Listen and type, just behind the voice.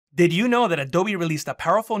Did you know that Adobe released a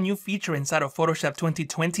powerful new feature inside of Photoshop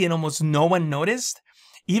 2020 and almost no one noticed?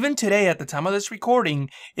 Even today, at the time of this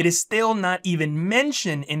recording, it is still not even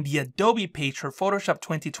mentioned in the Adobe page for Photoshop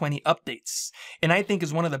 2020 updates, and I think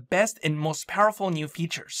is one of the best and most powerful new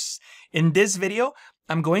features. In this video,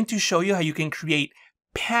 I'm going to show you how you can create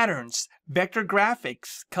patterns, vector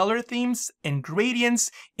graphics, color themes, and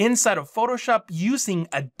gradients inside of Photoshop using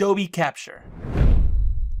Adobe Capture.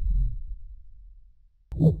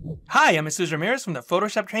 Hi, I'm Jesus Ramirez from the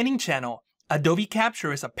Photoshop Training Channel. Adobe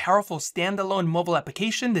Capture is a powerful standalone mobile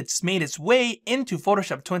application that's made its way into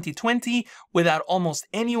Photoshop 2020 without almost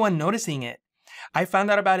anyone noticing it. I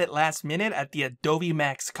found out about it last minute at the Adobe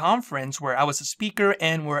Max conference where I was a speaker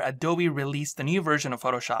and where Adobe released a new version of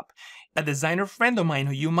Photoshop. A designer friend of mine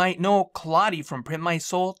who you might know, Claudia from Print My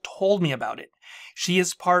Soul, told me about it. She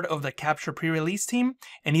is part of the Capture pre-release team,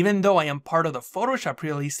 and even though I am part of the Photoshop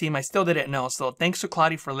pre-release team, I still didn't know, so thanks to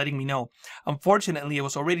Claudia for letting me know. Unfortunately, it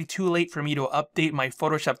was already too late for me to update my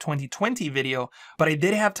Photoshop 2020 video, but I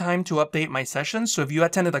did have time to update my session, so if you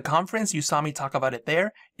attended the conference, you saw me talk about it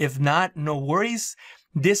there. If not, no worries.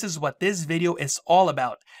 This is what this video is all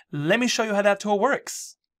about. Let me show you how that tool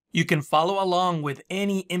works. You can follow along with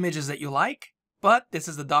any images that you like, but this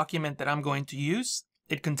is the document that I'm going to use.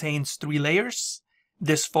 It contains 3 layers,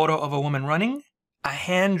 this photo of a woman running, a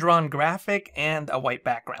hand-drawn graphic, and a white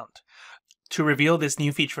background. To reveal this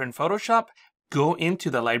new feature in Photoshop, go into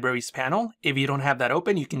the Libraries panel. If you don't have that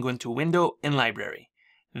open, you can go into Window and Library.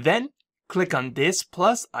 Then, click on this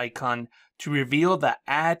plus icon to reveal the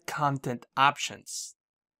Add Content options.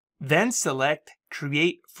 Then select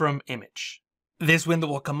Create from Image. This window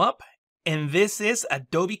will come up, and this is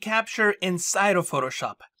Adobe Capture inside of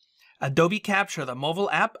Photoshop. Adobe Capture, the mobile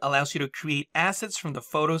app, allows you to create assets from the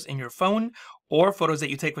photos in your phone or photos that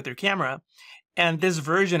you take with your camera. And this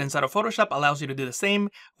version inside of Photoshop allows you to do the same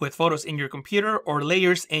with photos in your computer or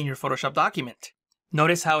layers in your Photoshop document.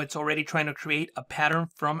 Notice how it's already trying to create a pattern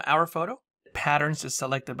from our photo. Patterns is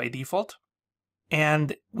selected by default.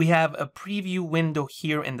 And we have a preview window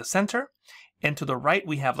here in the center. And to the right,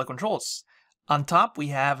 we have the controls. On top, we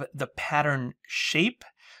have the pattern shape.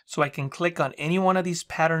 So I can click on any one of these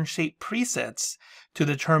pattern shape presets to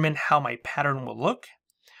determine how my pattern will look.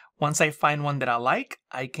 Once I find one that I like,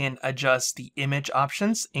 I can adjust the image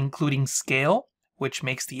options, including scale, which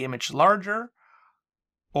makes the image larger,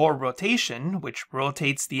 or rotation, which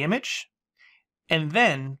rotates the image. And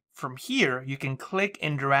then from here, you can click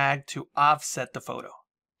and drag to offset the photo.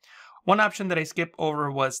 One option that I skipped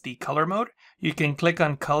over was the color mode. You can click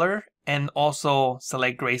on color and also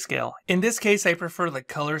select grayscale. In this case, I prefer the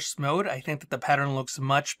colors mode. I think that the pattern looks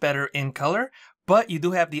much better in color, but you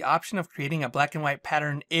do have the option of creating a black and white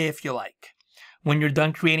pattern if you like. When you're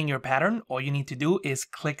done creating your pattern, all you need to do is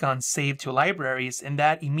click on Save to Libraries, and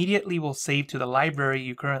that immediately will save to the library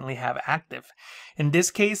you currently have active. In this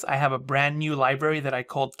case, I have a brand new library that I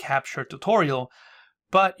called Capture Tutorial,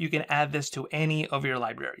 but you can add this to any of your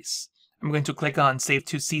libraries. I'm going to click on Save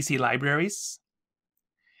to CC Libraries,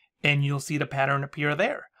 and you'll see the pattern appear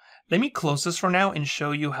there. Let me close this for now and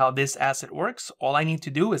show you how this asset works. All I need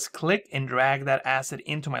to do is click and drag that asset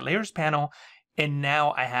into my Layers panel, and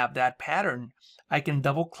now I have that pattern. I can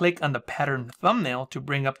double click on the pattern thumbnail to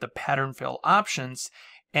bring up the pattern fill options,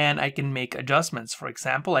 and I can make adjustments. For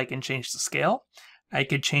example, I can change the scale. I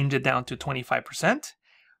could change it down to 25%,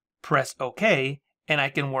 press OK, and I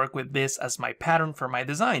can work with this as my pattern for my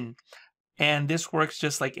design. And this works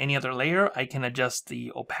just like any other layer. I can adjust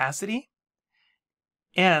the opacity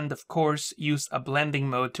and, of course, use a blending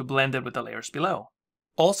mode to blend it with the layers below.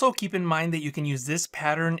 Also, keep in mind that you can use this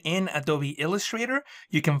pattern in Adobe Illustrator.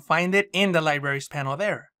 You can find it in the Libraries panel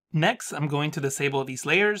there. Next, I'm going to disable these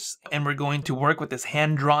layers, and we're going to work with this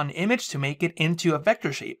hand-drawn image to make it into a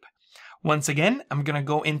vector shape. Once again, I'm going to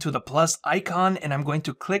go into the plus icon, and I'm going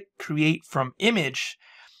to click Create from Image.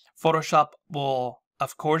 Photoshop will,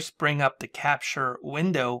 of course, bring up the Capture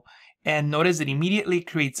window, and notice it immediately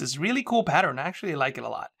creates this really cool pattern. I actually like it a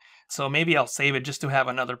lot. So maybe I'll save it just to have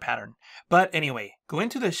another pattern. But anyway, go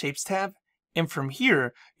into the Shapes tab, and from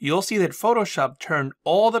here, you'll see that Photoshop turned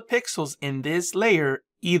all the pixels in this layer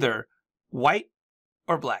either white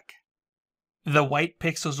or black. The white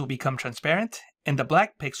pixels will become transparent, and the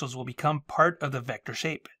black pixels will become part of the vector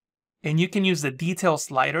shape. And you can use the detail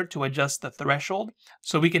slider to adjust the threshold,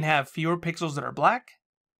 so we can have fewer pixels that are black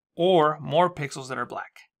or more pixels that are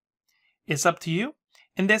black. It's up to you.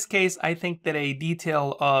 In this case, I think that a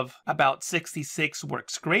detail of about 66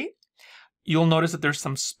 works great. You'll notice that there's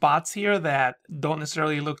some spots here that don't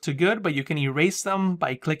necessarily look too good, but you can erase them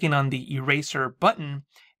by clicking on the eraser button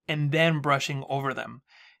and then brushing over them.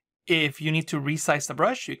 If you need to resize the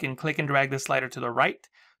brush, you can click and drag the slider to the right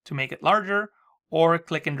to make it larger, or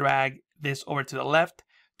click and drag this over to the left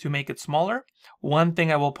to make it smaller. One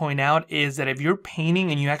thing I will point out is that if you're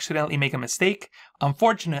painting and you accidentally make a mistake,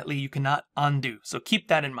 unfortunately you cannot undo, so keep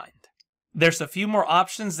that in mind. There's a few more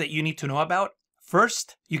options that you need to know about.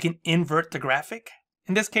 First, you can invert the graphic.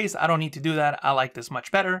 In this case, I don't need to do that. I like this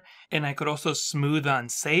much better. And I could also smooth on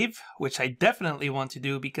save, which I definitely want to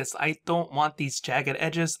do because I don't want these jagged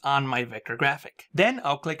edges on my vector graphic. Then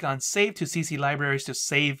I'll click on save to CC libraries to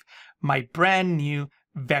save my brand new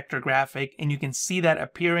vector graphic, and you can see that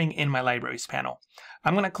appearing in my libraries panel.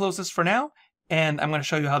 I'm going to close this for now, and I'm going to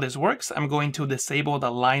show you how this works. I'm going to disable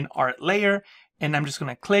the line art layer, and I'm just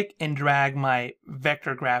going to click and drag my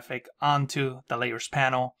vector graphic onto the layers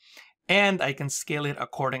panel, and I can scale it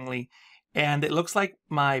accordingly. And it looks like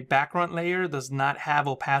my background layer does not have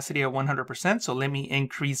opacity at 100%, so let me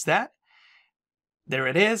increase that. There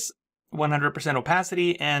it is, 100%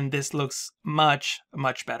 opacity, and this looks much,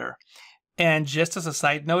 much better. And just as a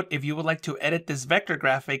side note, if you would like to edit this vector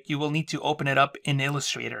graphic, you will need to open it up in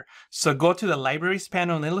Illustrator. So go to the Libraries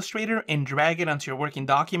panel in Illustrator and drag it onto your working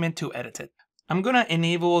document to edit it. I'm going to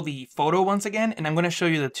enable the photo once again, and I'm going to show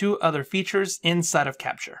you the two other features inside of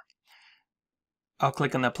Capture. I'll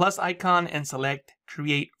click on the plus icon and select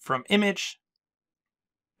Create from Image.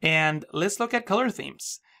 And let's look at color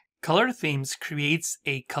themes. Color themes creates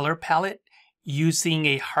a color palette using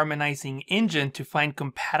a harmonizing engine to find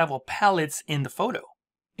compatible palettes in the photo.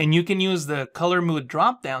 And you can use the color mood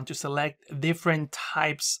dropdown to select different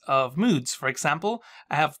types of moods. For example,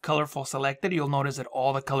 I have colorful selected. You'll notice that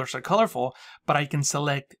all the colors are colorful, but I can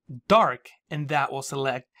select dark, and that will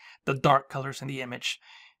select the dark colors in the image.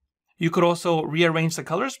 You could also rearrange the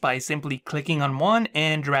colors by simply clicking on one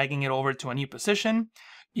and dragging it over to a new position.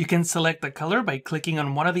 You can select the color by clicking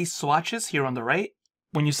on one of these swatches here on the right.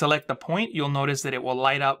 When you select the point, you'll notice that it will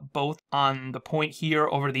light up both on the point here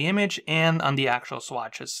over the image and on the actual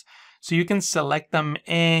swatches. So you can select them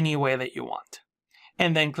any way that you want.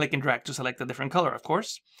 And then click and drag to select a different color, of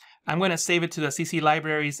course. I'm going to save it to the CC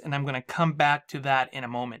libraries, and I'm going to come back to that in a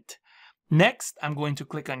moment. Next, I'm going to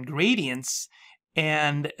click on Gradients,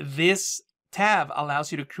 and this tab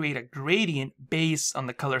allows you to create a gradient based on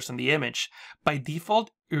the colors in the image. By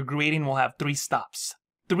default, your gradient will have 3 stops.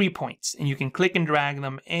 3 points, and you can click and drag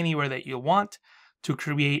them anywhere that you want to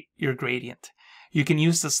create your gradient. You can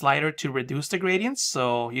use the slider to reduce the gradients,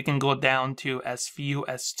 so you can go down to as few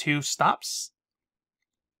as 2 stops.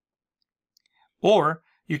 Or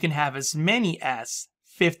you can have as many as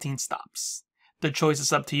 15 stops. The choice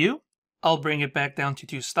is up to you. I'll bring it back down to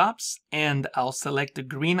 2 stops, and I'll select the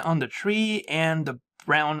green on the tree and the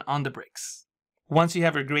brown on the bricks. Once you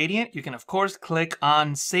have your gradient, you can of course click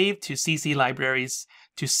on Save to CC Libraries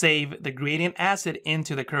to save the gradient asset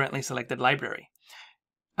into the currently selected library.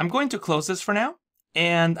 I'm going to close this for now,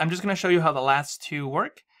 and I'm just going to show you how the last 2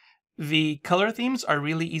 work. The color themes are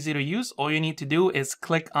really easy to use. All you need to do is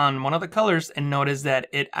click on one of the colors and notice that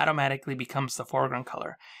it automatically becomes the foreground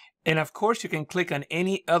color. And of course, you can click on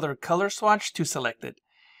any other color swatch to select it.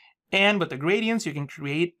 And with the gradients, you can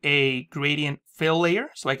create a gradient fill layer.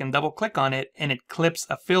 So I can double click on it and it clips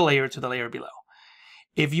a fill layer to the layer below.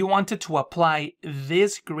 If you wanted to apply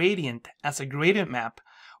this gradient as a gradient map,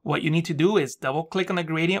 what you need to do is double click on the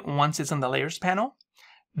gradient once it's on the layers panel.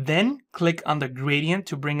 Then click on the gradient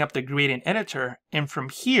to bring up the gradient editor. And from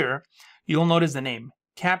here, you'll notice the name,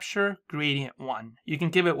 Capture Gradient 1. You can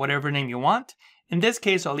give it whatever name you want. In this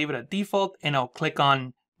case, I'll leave it at default and I'll click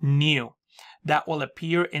on New. That will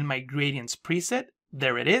appear in my gradients preset.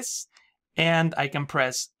 There it is. And I can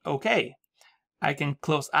press OK. I can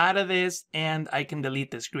close out of this and I can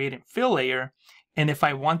delete this gradient fill layer. And if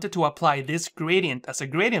I wanted to apply this gradient as a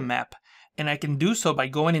gradient map, and I can do so by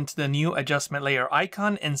going into the new adjustment layer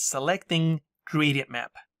icon and selecting Gradient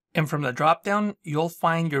Map. And from the dropdown, you'll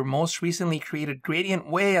find your most recently created gradient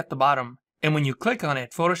way at the bottom. And when you click on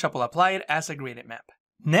it, Photoshop will apply it as a gradient map.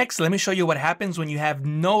 Next, let me show you what happens when you have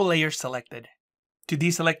no layer selected. To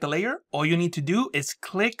deselect the layer, all you need to do is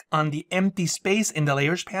click on the empty space in the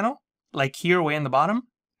layers panel, like here way in the bottom.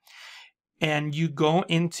 And you go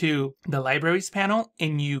into the libraries panel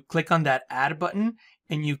and you click on that add button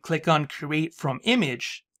and you click on create from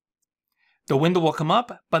image. The window will come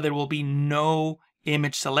up, but there will be no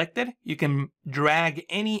image selected. You can drag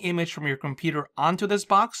any image from your computer onto this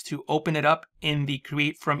box to open it up in the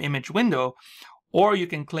create from image window, or you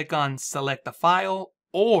can click on select the file,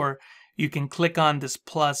 or you can click on this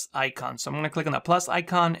plus icon. So I'm going to click on the plus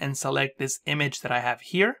icon and select this image that I have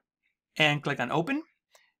here and click on open.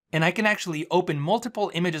 And I can actually open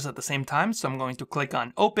multiple images at the same time. So I'm going to click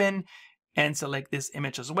on open and select this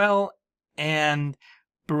image as well and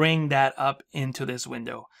bring that up into this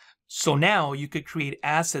window. So now you could create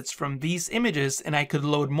assets from these images, and I could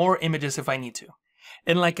load more images if I need to.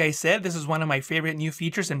 And like I said, this is one of my favorite new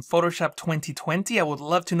features in Photoshop 2020. I would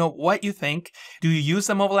love to know what you think. Do you use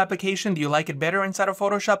the mobile application? Do you like it better inside of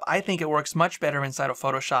Photoshop? I think it works much better inside of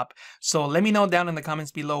Photoshop. So let me know down in the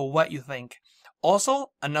comments below what you think.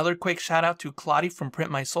 Also, another quick shout out to Claudia from Print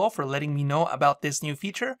My Soul for letting me know about this new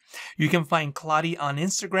feature. You can find Claudia on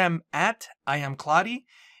Instagram at @IamClaudie.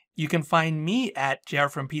 You can find me at JR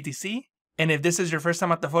from PTC. And if this is your first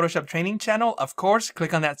time at the Photoshop training channel, of course,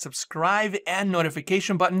 click on that subscribe and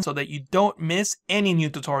notification button so that you don't miss any new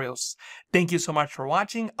tutorials. Thank you so much for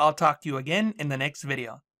watching. I'll talk to you again in the next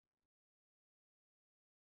video.